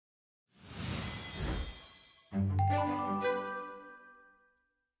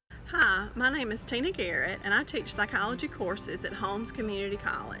Hi, my name is Tina Garrett and I teach psychology courses at Holmes Community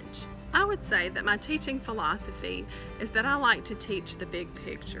College. I would say that my teaching philosophy is that I like to teach the big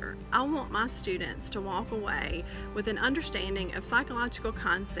picture. I want my students to walk away with an understanding of psychological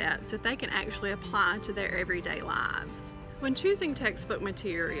concepts that they can actually apply to their everyday lives. When choosing textbook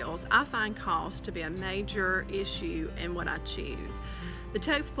materials, I find cost to be a major issue in what I choose. The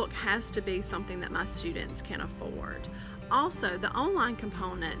textbook has to be something that my students can afford. Also, the online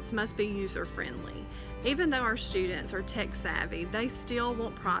components must be user-friendly. Even though our students are tech-savvy, they still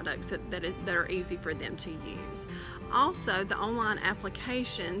want products that are easy for them to use. Also, the online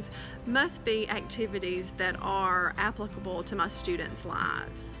applications must be activities that are applicable to my students'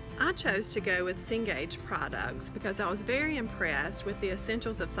 lives. I chose to go with Cengage products because I was very impressed with the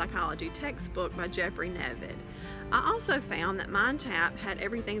Essentials of Psychology textbook by Jeffrey Nevid. I also found that MindTap had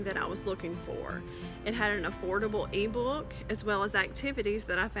everything that I was looking for. It had an affordable ebook as well as activities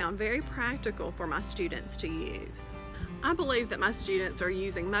that I found very practical for my students to use. I believe that my students are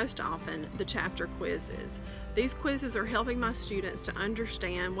using most often the chapter quizzes. These quizzes are helping my students to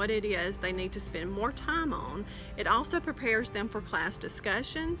understand what it is they need to spend more time on. It also prepares them for class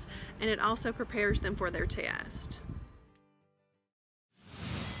discussions and it also prepares them for their test.